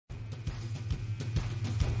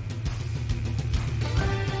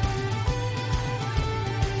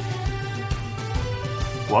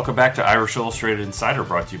Welcome back to Irish Illustrated Insider,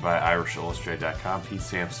 brought to you by IrishIllustrated.com. Pete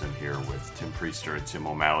Sampson here with Tim Priester and Tim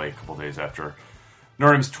O'Malley a couple days after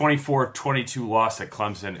Notre Dame's 24-22 loss at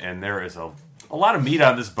Clemson, and there is a lot of meat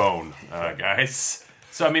on this bone, guys.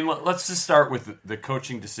 So, I mean, let's just start with the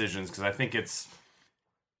coaching decisions, because I think it's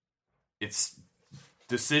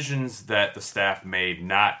decisions that the staff made,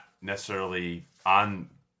 not necessarily on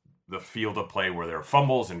the field of play where there are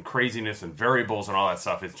fumbles and craziness and variables and all that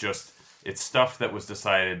stuff. It's stuff that was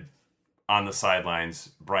decided on the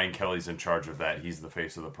sidelines. Brian Kelly's in charge of that. He's the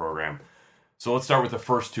face of the program. So let's start with the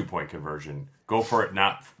first 2-point conversion. Go for it,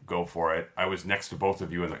 not go for it. I was next to both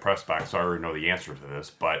of you in the press box, so I already know the answer to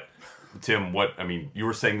this. But, Tim, you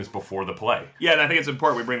were saying this before the play. Yeah, and I think it's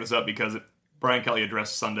important we bring this up because Brian Kelly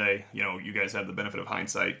addressed Sunday. You guys have the benefit of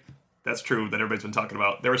hindsight. That's true that everybody's been talking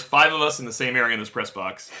about. There was 5 of us in the same area in this press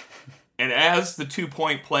box. And as the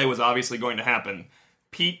 2-point play was obviously going to happen,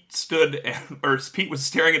 Pete was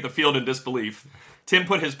staring at the field in disbelief. Tim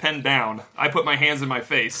put his pen down. I put my hands in my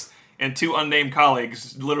face. And 2 unnamed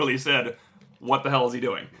colleagues literally said, what the hell is he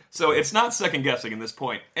doing? So it's not second-guessing at this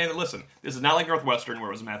point. And listen, this is not like Northwestern where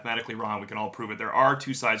it was mathematically wrong. We can all prove it. There are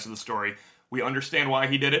 2 sides to the story. We understand why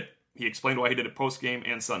he did it. He explained why he did it post-game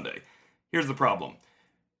and Sunday. Here's the problem.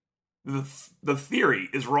 The theory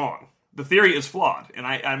is wrong. The theory is flawed, and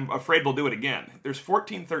I'm afraid we'll do it again. There's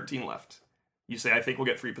 14-13 left. You say, I think we'll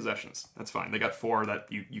get 3 possessions. That's fine. They got 4. That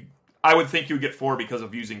I would think you would get 4 because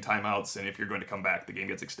of using timeouts, and if you're going to come back, the game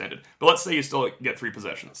gets extended. But let's say you still get 3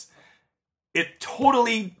 possessions. It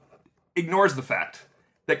totally ignores the fact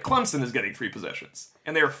that Clemson is getting 3 possessions,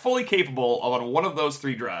 and they are fully capable of, on one of those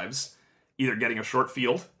 3 drives, either getting a short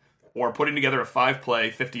field or putting together a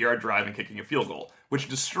 5-play, 50-yard drive and kicking a field goal, which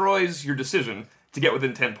destroys your decision to get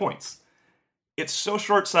within 10 points. It's so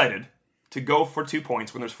short-sighted to go for 2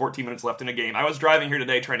 points when there's 14 minutes left in a game. I was driving here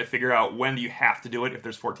today trying to figure out when do you have to do it if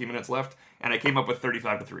there's 14 minutes left, and I came up with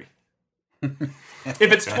 35-3. If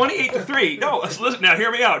it's 28-3, no, listen, now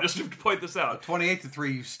hear me out, just to point this out.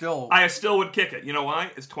 28-3, I still would kick it. You know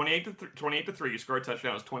why? It's 28-3, you score a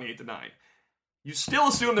touchdown, it's 28-9. You still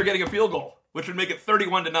assume they're getting a field goal, which would make it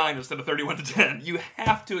 31-9 instead of 31-10. You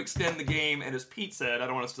have to extend the game, and as Pete said, I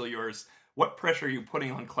don't want to steal yours, what pressure are you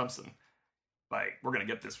putting on Clemson? Like, we're going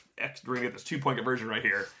to get this 2-point conversion right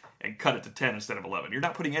here and cut it to 10 instead of 11. You're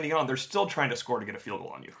not putting any on. They're still trying to score to get a field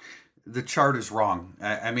goal on you. The chart is wrong.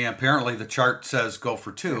 I mean, apparently the chart says go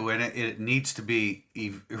for 2, and it needs to be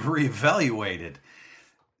reevaluated.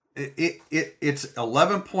 It's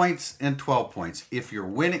 11 points and 12 points. If you're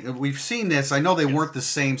winning, we've seen this. I know they weren't the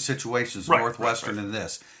same situations, Northwestern and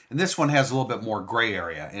this. And this one has a little bit more gray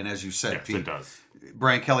area. And as you said, yes, Pete, it does.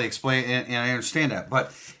 Brian Kelly explained, and I understand that.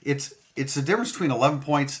 But it's the difference between 11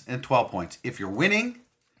 points and 12 points. If you're winning,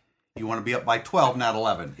 you want to be up by 12, not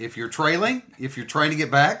 11. If you're trailing, if you're trying to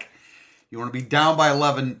get back, you want to be down by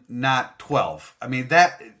 11, not 12. I mean,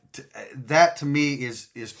 that to me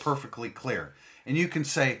is perfectly clear. And you can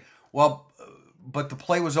say, well, but the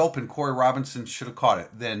play was open. Corey Robinson should have caught it.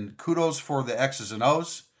 Then kudos for the X's and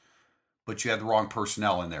O's, but you had the wrong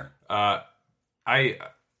personnel in there.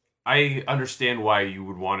 I understand why you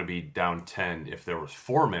would want to be down 10 if there was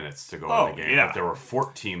 4 minutes to go in the game, if there were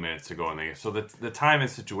 14 minutes to go in the game. So the time and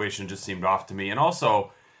situation just seemed off to me. And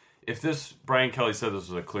also, if Brian Kelly said this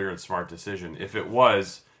was a clear and smart decision, if it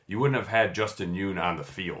was, you wouldn't have had Justin Yoon on the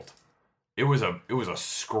field. It was a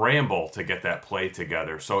scramble to get that play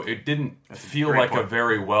together. So it didn't feel like a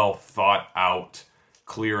very well thought out,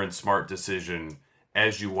 clear and smart decision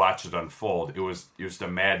as you watch it unfold. It was a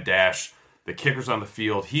mad dash. The kicker's on the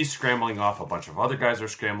field. He's scrambling off. A bunch of other guys are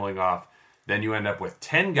scrambling off. Then you end up with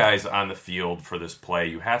 10 guys on the field for this play.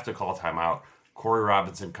 You have to call timeout. Corey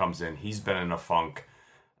Robinson comes in. He's been in a funk.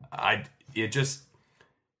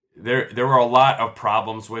 There were a lot of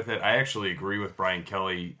problems with it. I actually agree with Brian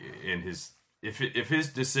Kelly in if his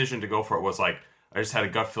decision to go for it was like, I just had a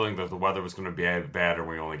gut feeling that the weather was going to be bad and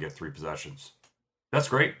we only get 3 possessions. That's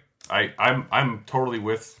great. I'm totally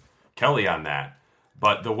with Kelly on that.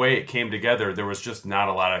 But the way it came together, there was just not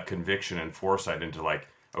a lot of conviction and foresight into like,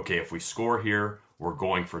 okay, if we score here, we're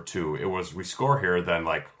going for 2. It was, we score here, then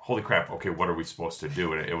like, holy crap, okay, what are we supposed to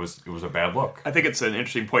do? And it was a bad look. I think it's an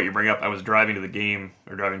interesting point you bring up. I was driving to the game,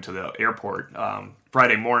 or driving to the airport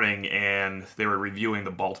Friday morning, and they were reviewing the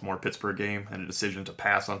Baltimore-Pittsburgh game and a decision to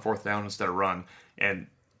pass on 4th down instead of run. And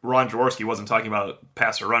Ron Jaworski wasn't talking about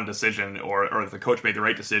pass or run decision or if the coach made the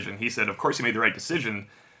right decision. He said, of course he made the right decision,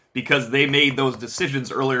 because they made those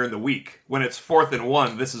decisions earlier in the week. When it's 4th and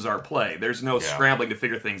 1, this is our play. There's no scrambling to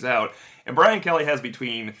figure things out. And Brian Kelly has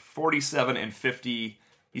between 47 and 50,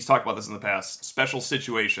 he's talked about this in the past, special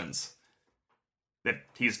situations that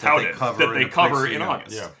he's touted that they cover in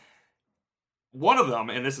August. Yeah. One of them,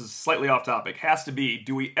 and this is slightly off topic, has to be,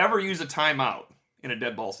 do we ever use a timeout in a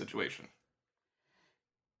dead ball situation?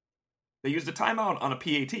 They used a timeout on a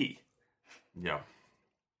PAT. Yeah.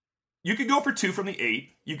 You could go for 2 from the 8.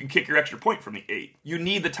 You can kick your extra point from the 8. You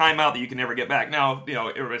need the timeout that you can never get back. Now,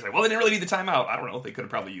 everybody's like, well, they didn't really need the timeout. I don't know. They could have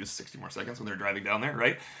probably used 60 more seconds when they're driving down there,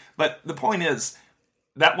 right? But the point is,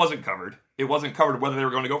 that wasn't covered. It wasn't covered whether they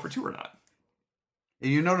were going to go for 2 or not.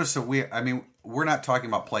 You notice that we're not talking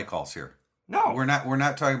about play calls here. No. We're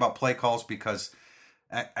not talking about play calls because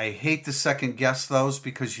I hate to second guess those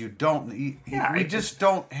because we just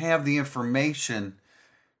don't have the information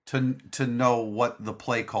to know what the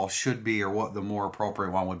play call should be or what the more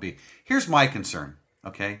appropriate one would be. Here's my concern,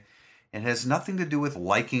 okay? It has nothing to do with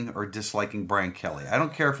liking or disliking Brian Kelly. I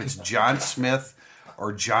don't care if it's John Smith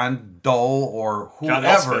or John Doe or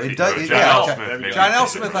whoever. John L.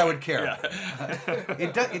 Smith, I would care. Yeah.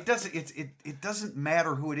 It doesn't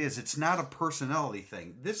matter who it is. It's not a personality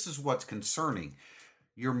thing. This is what's concerning.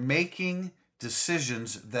 You're making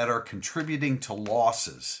decisions that are contributing to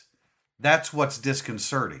losses. That's what's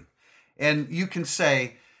disconcerting. And you can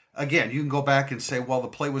say, again, you can go back and say, well, the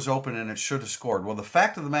play was open and it should have scored. Well, the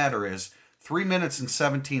fact of the matter is 3 minutes and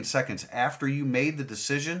 17 seconds after you made the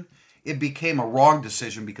decision, it became a wrong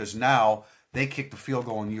decision because now they kicked the field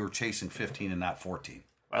goal and you were chasing 15 and not 14.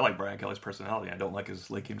 I like Brian Kelly's personality. I don't like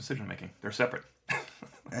his late game decision making. They're separate.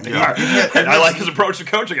 They are. And I like his approach to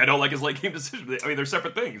coaching. I don't like his late game decision. I mean, they're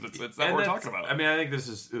separate things. It's not what we're talking about. I mean, I think this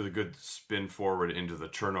is a good spin forward into the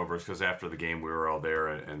turnovers because after the game we were all there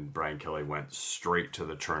and Brian Kelly went straight to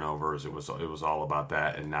the turnovers. It was all about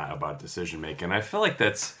that and not about decision making. I feel like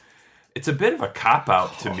it's a bit of a cop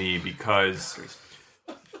out to me because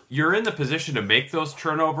you're in the position to make those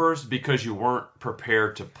turnovers because you weren't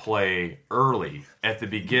prepared to play early at the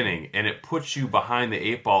beginning, and it puts you behind the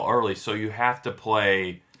 8 ball early, so you have to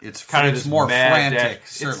play. It's kind of more frantic,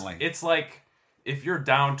 certainly. It's like if you're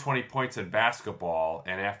down 20 points in basketball,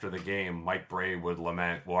 and after the game, Mike Bray would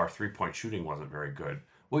lament, well, our 3-point shooting wasn't very good.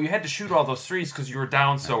 Well, you had to shoot all those threes because you were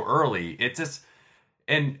down so early. It's just,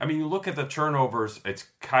 and I mean, you look at the turnovers. It's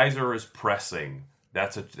Kaiser is pressing.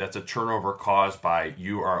 That's a turnover caused by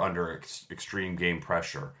you are under extreme game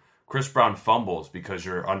pressure. Chris Brown fumbles because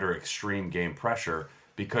you're under extreme game pressure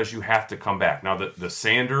because you have to come back. Now, the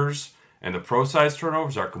Sanders and the pro-size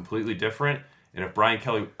turnovers are completely different. And if Brian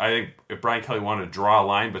Kelly wanted to draw a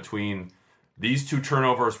line between these 2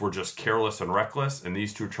 turnovers were just careless and reckless, and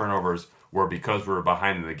these 2 turnovers were because we were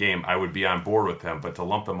behind in the game, I would be on board with him. But to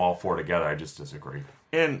lump them all 4 together, I just disagree.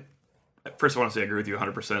 And first, I want to say I agree with you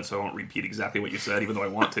 100%, so I won't repeat exactly what you said, even though I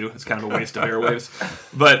want to. It's kind of a waste of airwaves.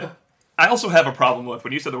 But I also have a problem with,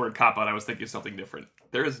 when you said the word cop-out, I was thinking of something different.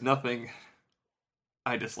 There is nothing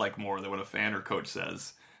I dislike more than when a fan or coach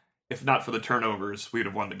says, if not for the turnovers, we'd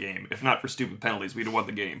have won the game. If not for stupid penalties, we'd have won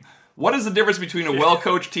the game. What is the difference between a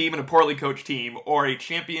well-coached team and a poorly coached team, or a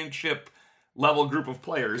championship-level group of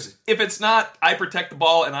players, if it's not, I protect the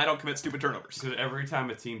ball and I don't commit stupid turnovers? Because every time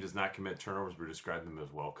a team does not commit turnovers, we describe them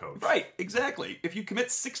as well coached. Right, exactly. If you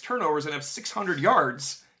commit 6 turnovers and have 600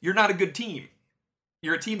 yards, you're not a good team.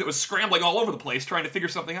 You're a team that was scrambling all over the place trying to figure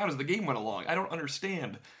something out as the game went along. I don't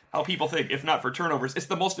understand how people think, if not for turnovers, it's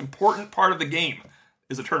the most important part of the game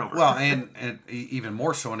is a turnover. Well, and even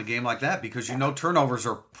more so in a game like that because turnovers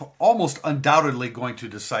are almost undoubtedly going to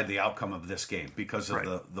decide the outcome of this game because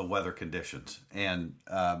of the weather conditions and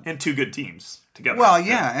 2 good teams together. Well,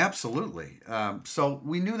 yeah, absolutely. So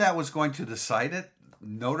we knew that was going to decide it.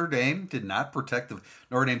 Notre Dame did not protect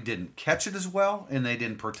Notre Dame didn't catch it as well, and they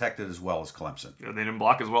didn't protect it as well as Clemson. Yeah, they didn't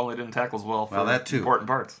block as well. They didn't tackle as well. For that too. Important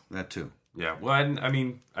parts. That too. Yeah. Well, I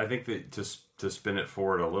mean, I think that to spin it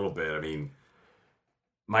forward a little bit, I mean,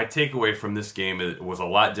 my takeaway from this game was a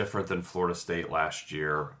lot different than Florida State last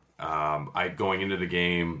year. Going into the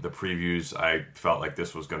game, the previews, I felt like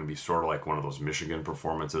this was going to be sort of like one of those Michigan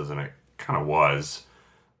performances, and it kind of was.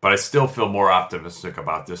 But I still feel more optimistic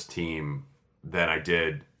about this team than I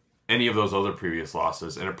did any of those other previous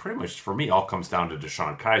losses. And it pretty much, for me, all comes down to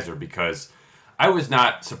DeShone Kizer because I was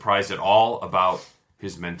not surprised at all about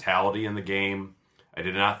his mentality in the game. I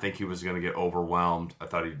did not think he was going to get overwhelmed. I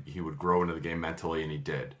thought he would grow into the game mentally, and he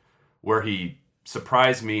did. Where he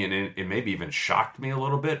surprised me and it maybe even shocked me a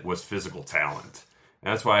little bit was physical talent.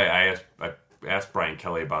 And that's why I asked Brian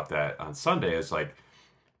Kelly about that on Sunday. It's like,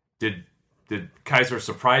 did Kizer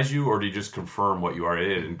surprise you, or did he just confirm what you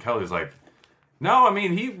already did? And Kelly's like, no, I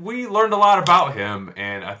mean, we learned a lot about him,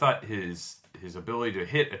 and I thought his ability to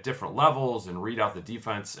hit at different levels and read out the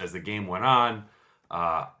defense as the game went on,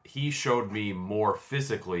 he showed me more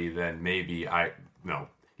physically than maybe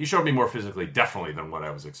he showed me more physically, definitely, than what I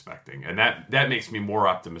was expecting. And that makes me more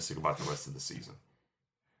optimistic about the rest of the season.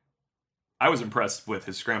 I was impressed with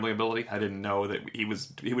his scrambling ability. I didn't know that he would.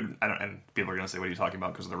 And people are going to say, "What are you talking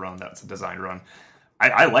about?" Because of the run. That's a designed run.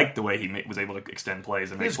 I liked the way he was able to extend plays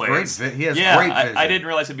and make plays. He has great vision. I didn't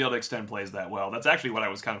realize he'd be able to extend plays that well. That's actually what I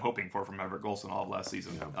was kind of hoping for from Everett Golson all of last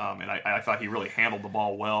season. Yeah. And I thought he really handled the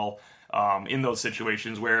ball well in those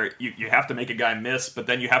situations where you have to make a guy miss, but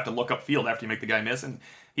then you have to look upfield after you make the guy miss. And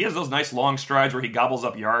he has those nice long strides where he gobbles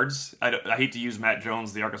up yards. I hate to use Matt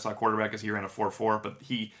Jones, the Arkansas quarterback, because he ran a 4.4, but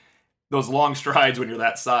those long strides when you're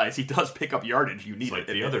that size, he does pick up yardage. You need it's like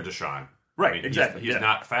the other Deshaun. Right, I mean, exactly. He's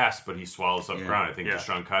not fast, but he swallows up ground. I think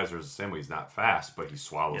Deshaun Kaiser is the same way. He's not fast, but he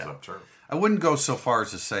swallows up turf. I wouldn't go so far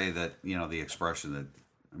as to say that, the expression that,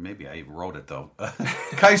 maybe I even wrote it though.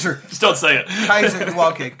 Kaiser. Just don't say it.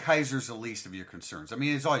 Kaiser's the least of your concerns. I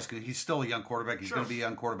mean, he's still a young quarterback. He's going to be a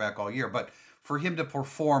young quarterback all year. But for him to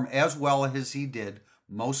perform as well as he did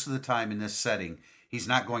most of the time in this setting, he's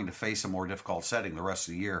not going to face a more difficult setting the rest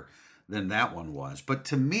of the year than that one was. But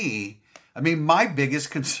to me, my biggest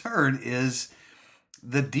concern is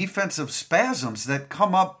the defensive spasms that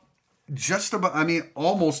come up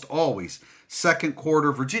almost always second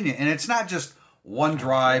quarter Virginia. And it's not just one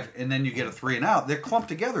drive and then you get a 3 and out. They're clumped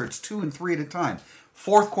together. It's 2 and 3 at a time.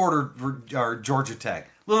 Fourth quarter Georgia Tech,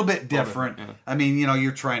 a little bit different. Yeah.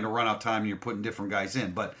 You're trying to run out time and you're putting different guys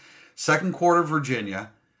in. But second quarter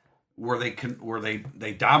Virginia, where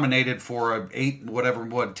they dominated for a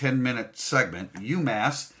 10-minute segment.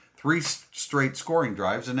 UMass, 3 straight scoring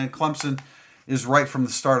drives, and then Clemson is right from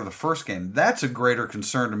the start of the first game. That's a greater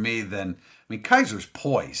concern to me than Kaiser's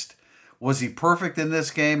poised. Was he perfect in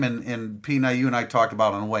this game? And Pete, you and I talked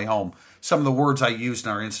about on the way home some of the words I used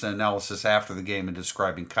in our instant analysis after the game in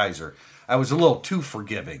describing Kaiser. I was a little too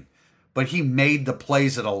forgiving, but he made the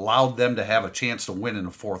plays that allowed them to have a chance to win in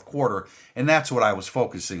the fourth quarter, and that's what I was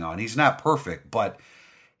focusing on. He's not perfect, but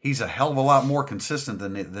he's a hell of a lot more consistent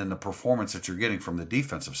than the performance that you're getting from the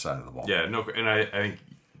defensive side of the ball. Yeah, no, and I think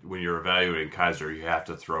when you're evaluating Kaiser, you have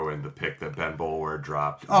to throw in the pick that Ben Boulware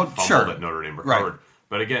dropped, sure, that Notre Dame recovered. Right.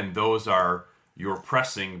 But again, those are your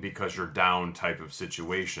pressing because you're down type of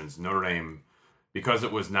situations. Notre Dame, because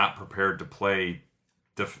it was not prepared to play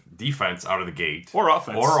defense out of the gate or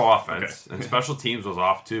offense, okay. And special teams was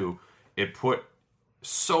off too. It put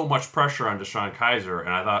so much pressure on Deshaun Kaiser,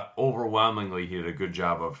 and I thought overwhelmingly he did a good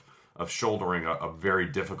job of shouldering a very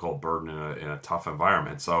difficult burden in a tough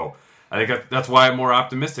environment. So I think that's why I'm more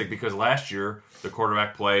optimistic, because last year the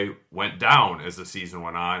quarterback play went down as the season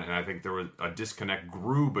went on, and I think there was a disconnect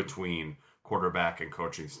grew between quarterback and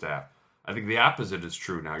coaching staff. I think the opposite is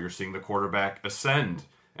true now. You're seeing the quarterback ascend,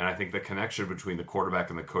 and I think the connection between the quarterback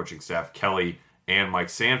and the coaching staff, Kelly and Mike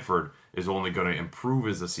Sanford, is only going to improve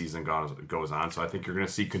as the season goes on. So I think you're going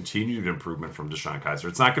to see continued improvement from Deshaun Kaiser.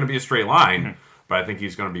 It's not going to be a straight line, but I think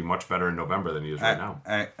he's going to be much better in November than he is right now.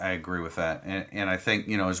 I agree with that. And I think,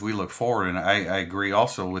 as we look forward, and I agree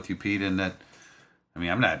also with you, Pete, in that,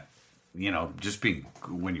 I'm not, just being,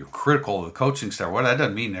 when you're critical of the coaching staff, that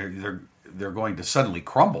doesn't mean they're going to suddenly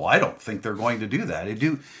crumble. I don't think they're going to do that. I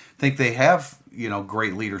do think they have,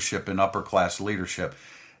 great leadership and upper class leadership.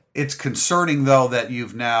 It's concerning, though, that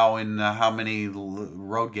you've now, in how many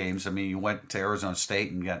road games, you went to Arizona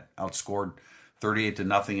State and got outscored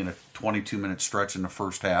 38-0 in a 22-minute stretch in the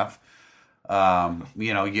first half. I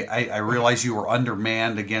realize you were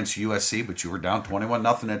undermanned against USC, but you were down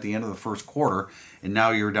 21-0 at the end of the first quarter, and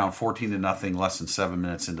now you're down 14-0 less than 7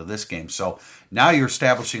 minutes into this game. So now you're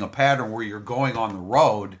establishing a pattern where you're going on the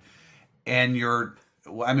road, and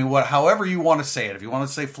however you want to say it, if you want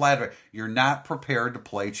to say flat, you're not prepared to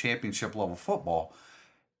play championship level football.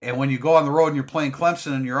 And when you go on the road and you're playing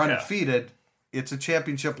Clemson and you're undefeated, it's a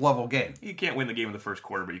championship level game. You can't win the game in the first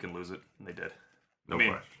quarter, but you can lose it, and they did.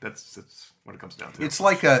 Question. That's what it comes down to. It's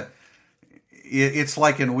like,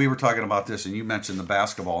 and we were talking about this, and you mentioned the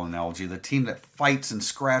basketball analogy, the team that fights and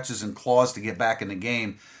scratches and claws to get back in the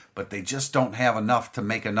game, but they just don't have enough to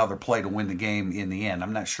make another play to win the game in the end.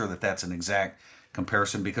 I'm not sure that that's an exact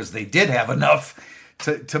comparison, because they did have enough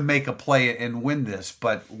to make a play and win this.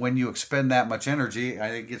 But when you expend that much energy, I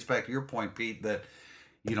think it gets back to your point, Pete, that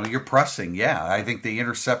you're pressing. Yeah, I think the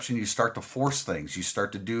interception, you start to force things. You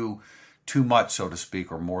start to do too much, so to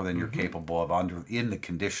speak, or more than you're capable of in the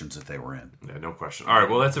conditions that they were in. Yeah, no question. All right,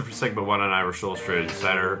 well, that's it for segment 1 on Irish Illustrated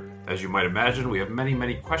Insider. As you might imagine, we have many,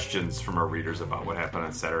 many questions from our readers about what happened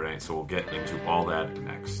on Saturday night, so we'll get into all that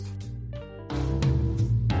next.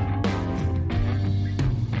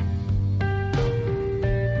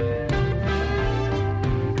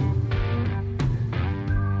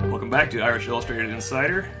 back to Irish Illustrated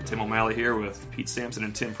Insider. Tim O'Malley here with Pete Sampson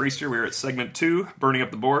and Tim Priester. We're at segment 2, burning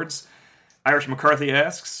up the boards. Irish McCarthy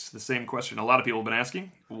asks the same question a lot of people have been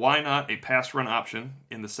asking. Why not a pass-run option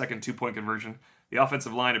in the second 2-point conversion? The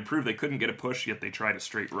offensive line had proved they couldn't get a push, yet they tried a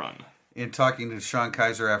straight run. In talking to Sean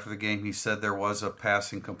Kaiser after the game, he said there was a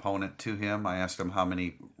passing component to him. I asked him how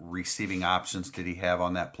many receiving options did he have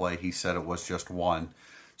on that play. He said it was just one.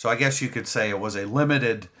 So I guess you could say it was a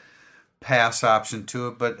limited pass option to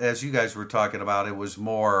it, but as you guys were talking about, it was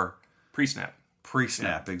more pre-snap.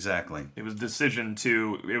 Pre-snap, yeah. Exactly. It was decision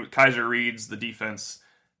to Kaiser reads the defense.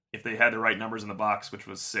 If they had the right numbers in the box, which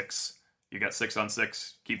was 6, you got 6 on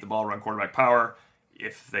 6, keep the ball, run quarterback power.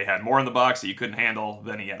 If they had more in the box that you couldn't handle,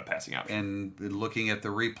 then he had a passing option. And looking at the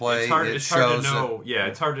replay, it's hard to know.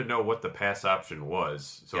 It's hard to know what the pass option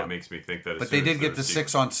was. So it makes me think that. But they did get the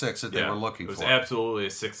 6 on 6 that they were looking for. It was absolutely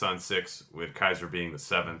a 6 on 6 with Kaiser being the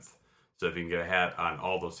 7th. So if you can get a hat on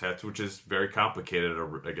all those hats, which is very complicated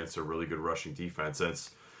against a really good rushing defense.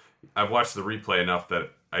 I've watched the replay enough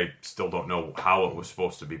that I still don't know how it was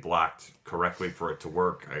supposed to be blocked correctly for it to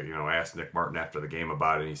work. I asked Nick Martin after the game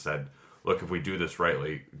about it, and he said, look, if we do this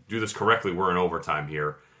correctly, we're in overtime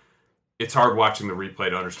here. It's hard watching the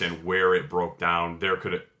replay to understand where it broke down. There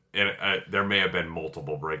may have been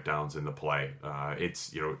multiple breakdowns in the play.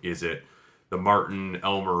 Is it the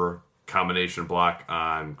Martin-Elmer combination block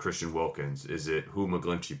on Christian Wilkins? Is it who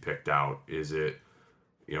McGlinchey picked out? Is it,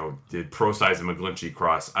 did Pro-Size and McGlinchey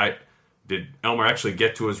cross? Did Elmer actually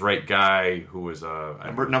get to his right guy who was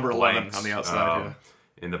number 11 on the outside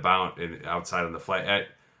in the bound outside on the flat?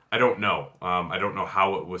 I don't know. I don't know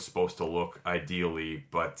how it was supposed to look ideally,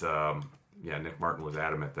 but Nick Martin was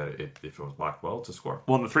adamant that if it was blocked well, it's a score.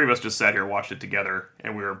 Well, and the three of us just sat here, watched it together,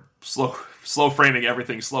 and we were slow framing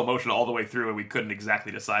everything, slow motion all the way through, and we couldn't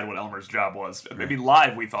exactly decide what Elmer's job was. Maybe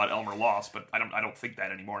live we thought Elmer lost, but I don't think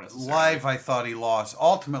that anymore necessarily. Live, I thought he lost.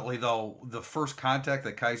 Ultimately, though, the first contact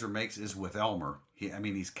that Kaiser makes is with Elmer. He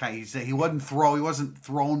wasn't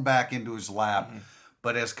thrown back into his lap. Mm-hmm.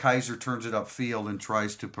 But as Kaiser turns it upfield and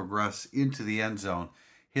tries to progress into the end zone,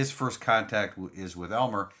 his first contact is with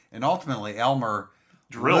Elmer, and ultimately Elmer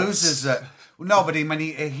loses.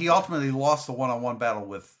 He ultimately lost the one-on-one battle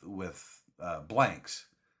with Blanks.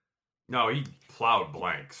 No, he plowed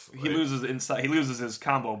Blanks. He loses inside. He loses his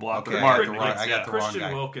combo block. Okay, I got the wrong guy.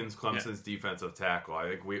 Christian Wilkins, Clemson's defensive tackle.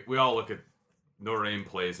 I think we all look at Notre Dame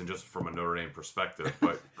plays and just from a Notre Dame perspective,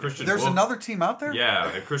 but there's another team out there. Yeah,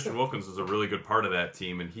 and Christian Wilkins was a really good part of that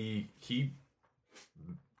team, and he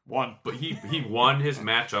won. But he won his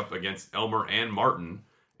matchup against Elmer and Martin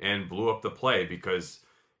and blew up the play because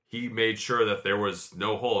he made sure that there was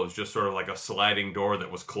no hole. It was just sort of like a sliding door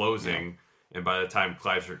that was closing. Yeah. And by the time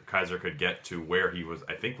Kaiser could get to where he was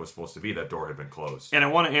supposed to be, that door had been closed. And I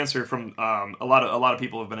want to answer from a lot of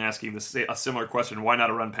people have been asking a similar question: why not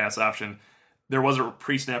a run pass option? There was a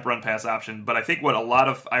pre-snap run-pass option, but I think what a lot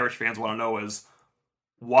of Irish fans want to know is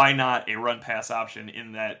why not a run-pass option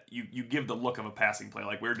in that you give the look of a passing play,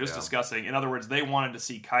 like we were just discussing. In other words, they wanted to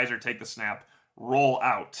see Kaiser take the snap, roll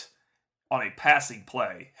out on a passing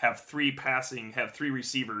play, have three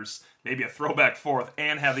receivers, maybe a throwback fourth,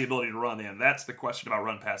 and have the ability to run in. That's the question about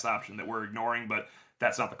run-pass option that we're ignoring, but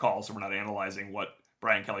that's not the call, so we're not analyzing what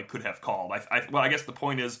Brian Kelly could have called. I guess the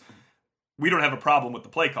point is, we don't have a problem with the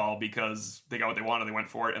play call because they got what they wanted, they went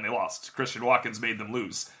for it, and they lost. Christian Watkins made them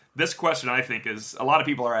lose. This question, I think, is a lot of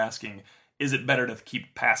people are asking, is it better to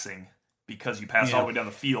keep passing because you pass all the way down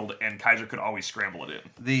the field and Kaiser could always scramble it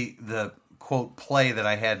in? The quote play that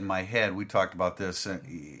I had in my head, we talked about this,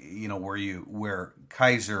 where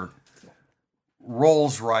Kaiser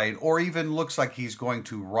rolls right or even looks like he's going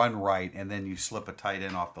to run right, and then you slip a tight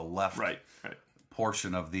end off the left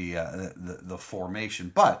portion of the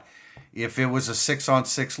formation. But if it was a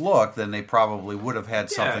 6-on-6 look, then they probably would have had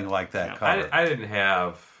something like that covered. I didn't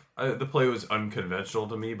have the play was unconventional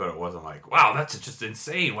to me, but it wasn't like, wow, that's just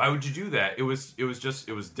insane. Why would you do that? It was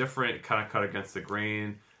different. It kind of cut against the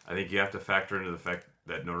grain. I think you have to factor into the fact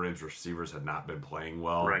that Notre Dame's receivers had not been playing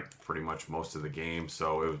well pretty much most of the game.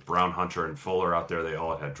 So it was Brown, Hunter, and Fuller out there. They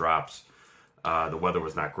all had drops. The weather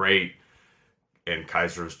was not great. And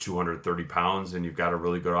Kaiser's 230 pounds, and you've got a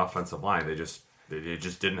really good offensive line. It just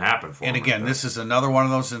didn't happen for him. And again, this is another one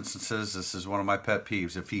of those instances. This is one of my pet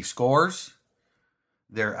peeves. If he scores,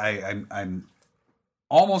 I'm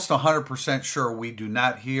almost 100% sure we do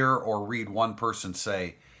not hear or read one person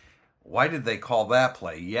say, why did they call that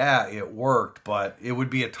play? Yeah, it worked, but it would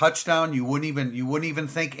be a touchdown. You wouldn't even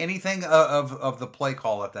think anything of the play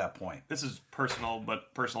call at that point. This is personal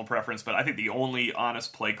preference, but I think the only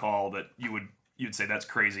honest play call that you you'd say that's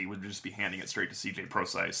crazy, would just be handing it straight to CJ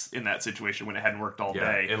Prosise in that situation when it hadn't worked all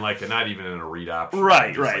day. And not even in a read option.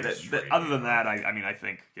 Right. Other than that, I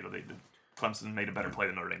think Clemson made a better play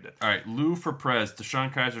than Notre Dame did. All right, Lou for Prez.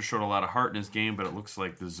 DeShone Kizer showed a lot of heart in his game, but it looks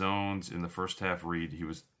like the zones in the first half read, he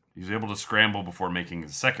was able to scramble before making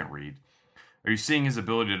his second read. Are you seeing his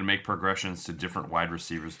ability to make progressions to different wide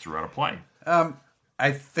receivers throughout a play?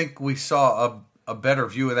 I think we saw a better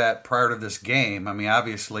view of that prior to this game. I mean,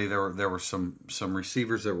 obviously there were some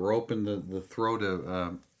receivers that were open. The throw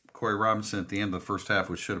to Corey Robinson at the end of the first half,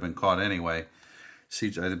 which should have been caught anyway.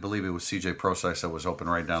 I believe it was CJ Prosise that was open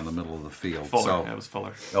right down the middle of the field. Fuller, it was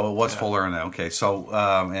Fuller. Oh, it was Fuller in that. Okay, so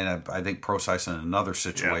and I think Prosise in another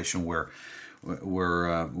situation where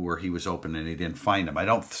he was open and he didn't find him. I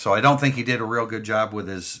don't think he did a real good job with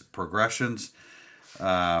his progressions,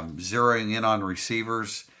 zeroing in on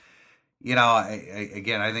receivers.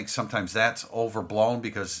 I think sometimes that's overblown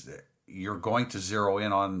because you're going to zero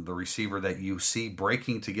in on the receiver that you see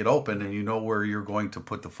breaking to get open, and you know where you're going to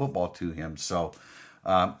put the football to him. So,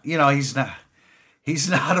 he's not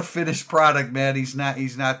a finished product, man. He's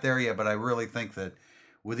not there yet. But I really think that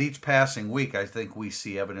with each passing week, I think we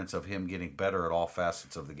see evidence of him getting better at all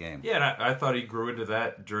facets of the game. Yeah, and I thought he grew into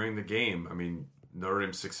that during the game. I mean, Notre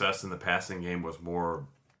Dame's success in the passing game was more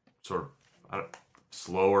sort of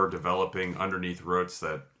slower developing underneath routes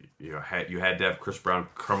that you had to have Chris Brown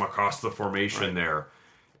come across the formation there,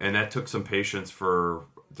 and that took some patience for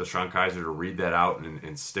DeShone Kizer to read that out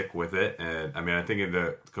and stick with it. And I mean, I think in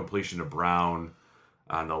the completion of Brown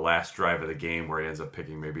on the last drive of the game where he ends up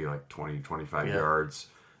picking maybe like 20, 25 yards,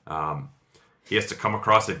 he has to come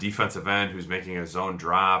across a defensive end who's making a zone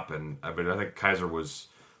drop, and I think Kizer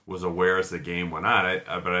was aware as the game went on.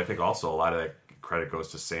 But I think also a lot of that credit goes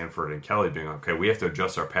to Sanford and Kelly being okay, we have to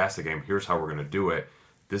adjust our passing game. Here's how we're going to do it.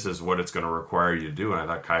 This is what it's going to require you to do. And I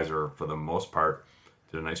thought Kizer, for the most part,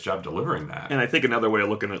 did a nice job delivering that. And I think another way of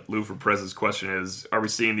looking at Lou for Prez's question is, are we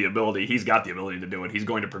seeing the ability? He's got the ability to do it. He's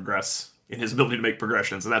going to progress in his ability to make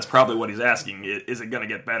progressions, and that's probably what he's asking. Is it going to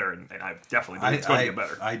get better? And I definitely think it's going to get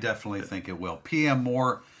better. I definitely think it will. PM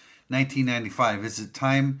Moore, 1995. Is it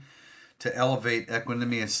time to elevate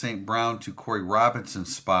Equanimeous St. Brown to Corey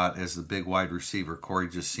Robinson's spot as the big wide receiver? Corey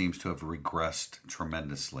just seems to have regressed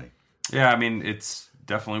tremendously. Yeah, I mean, it's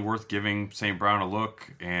definitely worth giving St. Brown a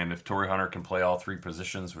look. And if Torrey Hunter can play all three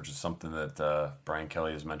positions, which is something that Brian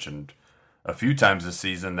Kelly has mentioned a few times this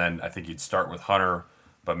season, then I think you'd start with Hunter,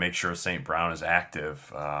 but make sure St. Brown is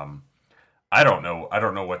active. I don't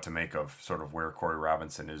know what to make of sort of where Corey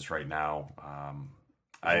Robinson is right now.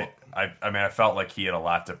 I mean, I felt like he had a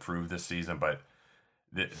lot to prove this season, but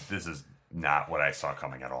this is not what I saw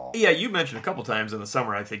coming at all. Yeah, you mentioned a couple times in the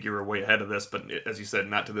summer, I think you were way ahead of this, but as you said,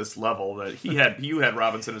 not to this level, that you had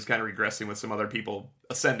Robinson as kind of regressing with some other people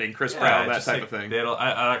ascending, Chris Brown, that type of thing.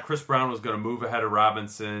 Chris Brown was going to move ahead of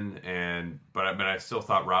Robinson, but I still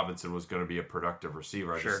thought Robinson was going to be a productive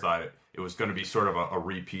receiver. I just thought it was going to be sort of a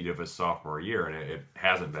repeat of his sophomore year, and it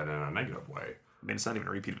hasn't been in a negative way. I mean, it's not even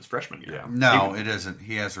a repeat of his freshman year. Yeah. No, it isn't.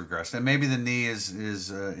 He has regressed, and maybe the knee is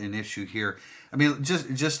an issue here. I mean,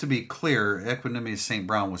 just to be clear, Equanimeous St.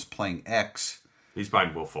 Brown was playing X. He's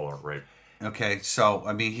behind Will Fuller, right? Okay, so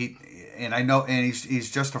I mean he's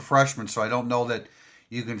just a freshman, so I don't know that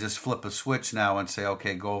you can just flip a switch now and say,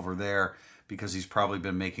 okay, go over there, because he's probably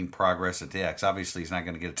been making progress at the X. Obviously, he's not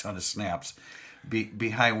going to get a ton of snaps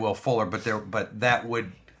behind Will Fuller, but that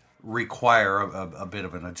would require a bit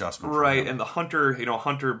of an adjustment, right? And the Hunter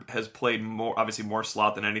has played obviously more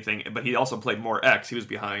slot than anything, but he also played more X. He was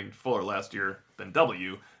behind Fuller last year than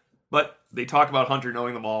W. But they talk about Hunter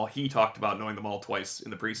knowing them all. He talked about knowing them all twice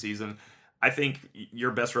in the preseason. I think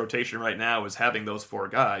your best rotation right now is having those four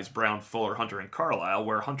guys: Brown, Fuller, Hunter, and Carlisle,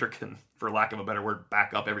 where Hunter can, for lack of a better word,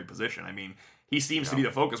 back up every position. I mean, he seems to be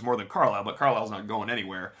the focus more than Carlisle, but Carlisle's not going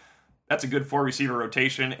anywhere. That's a good four-receiver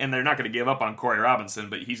rotation, and they're not going to give up on Corey Robinson,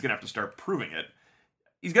 but he's going to have to start proving it.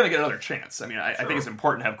 He's going to get another chance. I mean, I think it's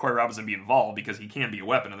important to have Corey Robinson be involved because he can be a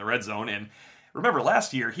weapon in the red zone. And remember,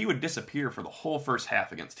 last year, he would disappear for the whole first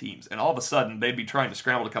half against teams, and all of a sudden, they'd be trying to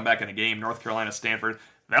scramble to come back in a game, North Carolina, Stanford.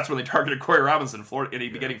 That's when they targeted Corey Robinson, Florida, and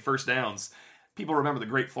he'd be getting first downs. People remember the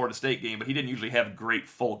great Florida State game, but he didn't usually have great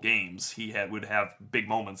full games. He would have big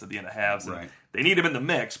moments at the end of halves. And they need him in the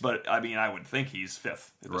mix, but I mean, I would think he's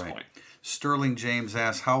fifth at this point. Sterling James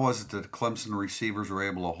asks, how was it that Clemson receivers were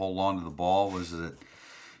able to hold on to the ball? Was it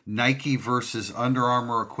Nike versus Under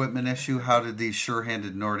Armour equipment issue? How did these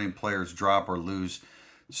sure-handed Notre Dame players drop or lose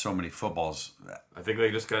so many footballs? I think they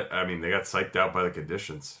got psyched out by the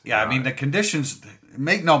conditions. Yeah, I mean, the conditions,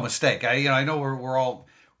 make no mistake. I know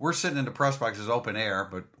we're we're sitting in the press boxes open air,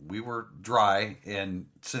 but we were dry, and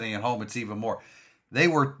sitting at home, it's even more. They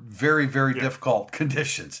were very, very difficult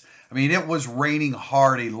conditions. I mean, it was raining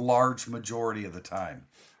hard a large majority of the time.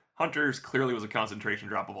 Hunter's clearly was a concentration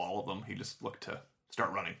drop of all of them. He just looked to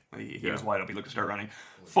start running. He was wide open. He looked to start running.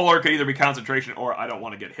 Fuller could either be concentration or I don't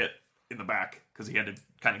want to get hit in the back because he had to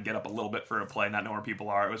kind of get up a little bit for a play, not know where people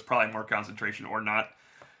are. It was probably more concentration or not.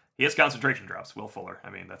 He has concentration drops, Will Fuller.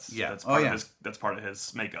 I mean, that's part of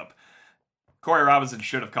his makeup. Corey Robinson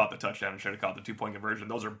should have caught the touchdown and should have caught the 2-point conversion.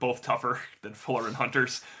 Those are both tougher than Fuller and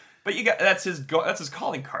Hunter's. But that's his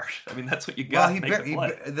calling card. I mean, that's what you got to make the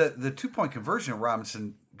play. The 2-point conversion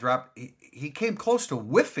Robinson dropped, he came close to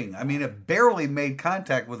whiffing. I mean, it barely made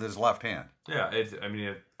contact with his left hand. Yeah,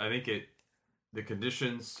 I think the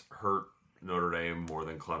conditions hurt Notre Dame more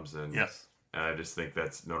than Clemson. Yes. And I just think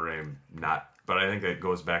that's Notre Dame not, but I think that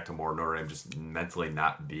goes back to more Notre Dame just mentally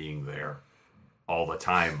not being there all the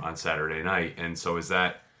time on Saturday night. And so is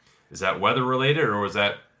that weather related, or was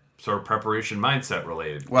that sort of preparation mindset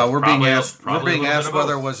related? Well, we're being asked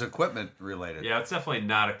whether it was equipment related. Yeah, it's definitely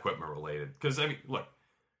not equipment related. Because, I mean, look,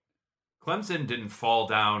 Clemson didn't fall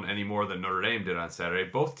down any more than Notre Dame did on Saturday.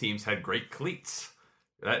 Both teams had great cleats.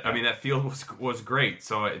 That field was great.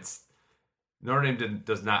 So it's Notre Dame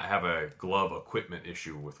does not have a glove equipment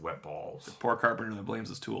issue with wet balls. The poor carpenter that blames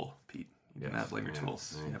his tool, Pete. You do not blame your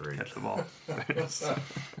tools. You have to catch the ball.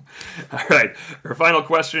 All right. Our final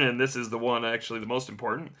question, and this is the one actually the most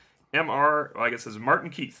important. Is Martin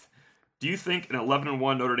Keith. Do you think an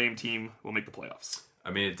 11-1 Notre Dame team will make the playoffs?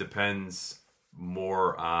 I mean, it depends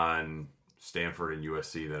more on Stanford and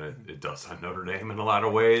USC than it does on Notre Dame in a lot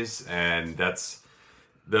of ways, and that's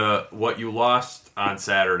what you lost on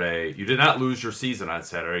Saturday. You did not lose your season on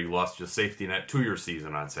Saturday. You lost your safety net to your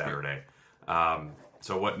season on Saturday.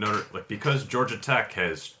 So because Georgia Tech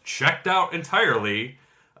has checked out entirely,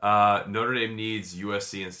 Notre Dame needs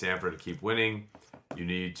USC and Stanford to keep winning. You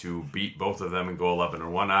need to beat both of them and go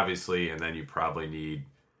 11-1, obviously, and then you probably need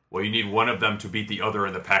one of them to beat the other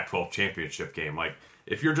in the Pac-12 championship game. Like,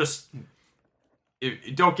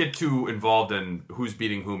 don't get too involved in who's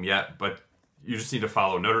beating whom yet, but you just need to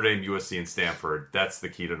follow Notre Dame, USC, and Stanford. That's the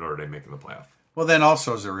key to Notre Dame making the playoff. Well, then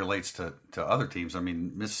also as it relates to other teams, I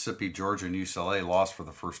mean, Mississippi, Georgia, and UCLA lost for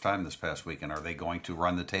the first time this past weekend. Are they going to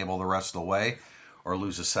run the table the rest of the way or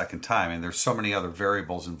lose a second time? And there's so many other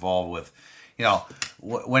variables involved with,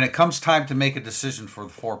 when it comes time to make a decision for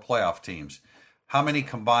the 4 playoff teams, how many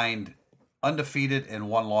combined undefeated and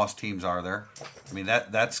 1-loss teams are there? I mean,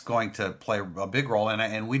 that's going to play a big role.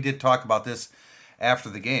 And we did talk about this after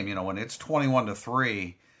the game. When it's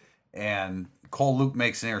 21-3 and Cole Luke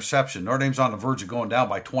makes an interception, Notre Dame's on the verge of going down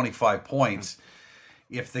by 25 points.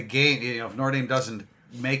 If the game, if Notre Dame doesn't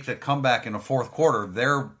make the comeback in the fourth quarter,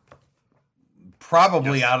 they're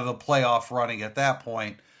probably out of the playoff running at that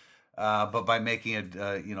point. But by making it,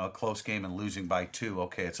 a close game and losing by 2,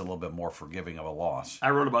 okay, it's a little bit more forgiving of a loss. I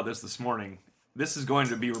wrote about this morning. This is going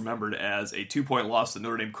to be remembered as a 2-point loss that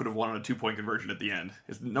Notre Dame could have won on a 2-point conversion at the end.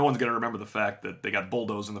 No one's going to remember the fact that they got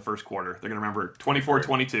bulldozed in the first quarter. They're going to remember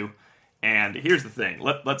 24-22. And here's the thing.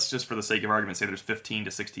 Let's just, for the sake of argument, say there's 15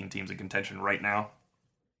 to 16 teams in contention right now,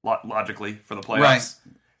 logically, for the playoffs.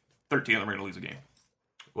 Right. 13 of them are going to lose a game.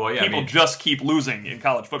 Well, yeah, People just keep losing in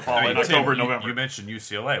college football in October and November. You mentioned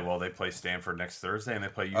UCLA. Well, they play Stanford next Thursday, and they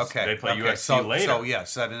play USC later. So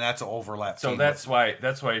yes, and that's an overlap. So that's why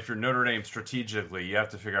if you're Notre Dame strategically, you have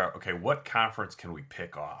to figure out, okay, what conference can we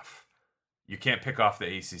pick off? You can't pick off the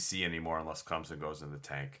ACC anymore unless Clemson goes in the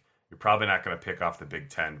tank. You're probably not going to pick off the Big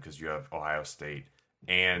Ten because you have Ohio State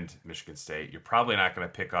and Michigan State. You're probably not going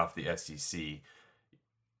to pick off the SEC.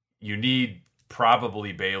 You need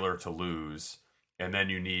probably Baylor to lose. And then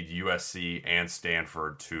you need USC and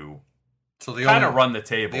Stanford to kind of run the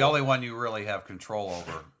table. The only one you really have control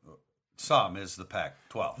over is the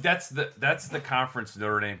Pac-12. That's the conference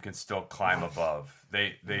Notre Dame can still climb above.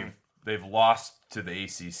 They've lost to the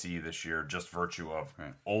ACC this year just virtue of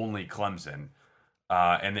only Clemson.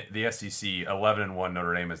 And the SEC 11-1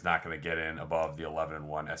 Notre Dame is not going to get in above the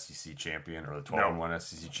 11-1 SEC champion or the 12-1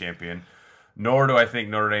 SEC champion. Nor do I think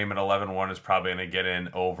Notre Dame at 11-1 is probably going to get in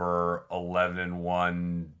over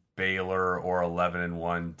 11-1 Baylor or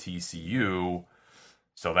 11-1 TCU.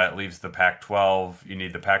 So that leaves the Pac-12. You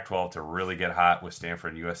need the Pac-12 to really get hot with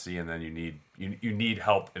Stanford and USC, and then you need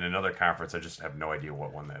help in another conference. I just have no idea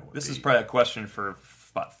what one that would be. This is probably a question for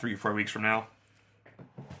about 3 or 4 weeks from now.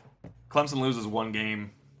 Clemson loses 1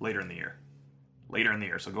 game later in the year.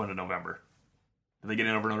 So go into November. Do they get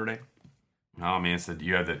in over Notre Dame? No, I mean it's the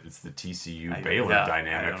TCU Baylor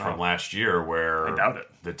dynamic from last year where I doubt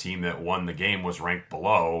it. The team that won the game was ranked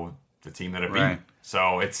below. the team that it beat.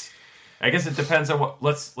 So I guess it depends on what.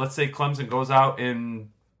 Let's say Clemson goes out and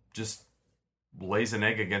just lays an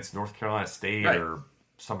egg against North Carolina State or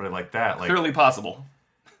somebody like that. Like, clearly possible.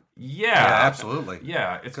 Yeah, absolutely.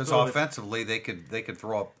 Yeah, because offensively they could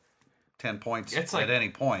throw up 10 points at any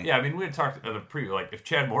point. Yeah, I mean, we had talked in the preview, like, if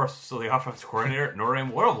Chad Morris was still the offensive coordinator, Notre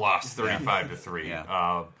Dame would have lost 35-3.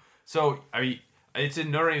 Yeah. So, I mean, it's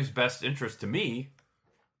in Notre Dame's best interest to me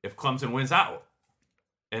if Clemson wins out.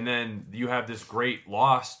 And then you have this great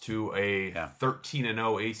loss to a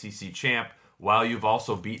 13-0 ACC champ while you've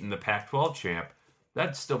also beaten the Pac-12 champ.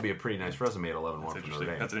 That'd still be a pretty nice resume at 11-1 for Notre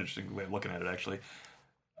Dame. That's an interesting way of looking at it, actually.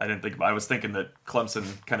 I was thinking that Clemson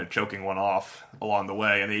kind of choking one off along the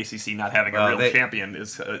way, and the ACC not having a real champion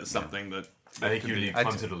is something that I think you need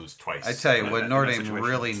Clemson to lose twice. I tell you, what Notre Dame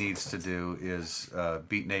really needs to do is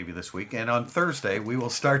beat Navy this week, and on Thursday we will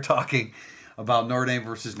start talking about Notre Dame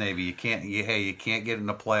versus Navy. You can't get in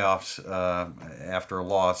the playoffs after a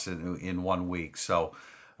loss in 1 week. So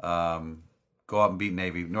go out and beat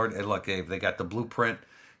Navy. Look, they got the blueprint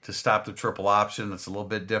to stop the triple option. It's a little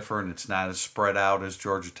bit different. It's not as spread out as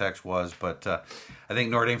Georgia Tech's was, but I think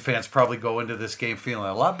Notre Dame fans probably go into this game feeling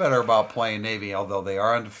a lot better about playing Navy, although they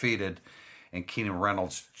are undefeated. And Keenan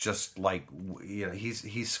Reynolds, just like,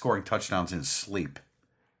 he's scoring touchdowns in his sleep.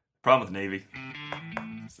 Problem with Navy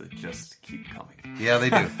is they just keep coming. Yeah, they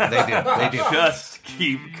do. They do. Just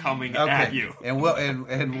keep coming at you. And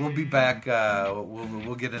we'll be back.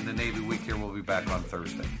 We'll get into Navy week here. We'll be back on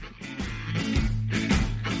Thursday.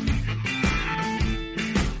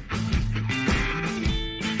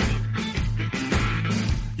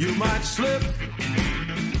 You might slip,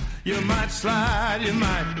 you might slide, you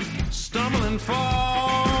might stumble and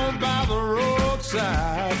fall by the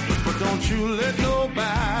roadside, but don't you let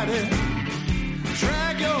nobody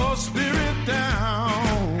drag your spirit down.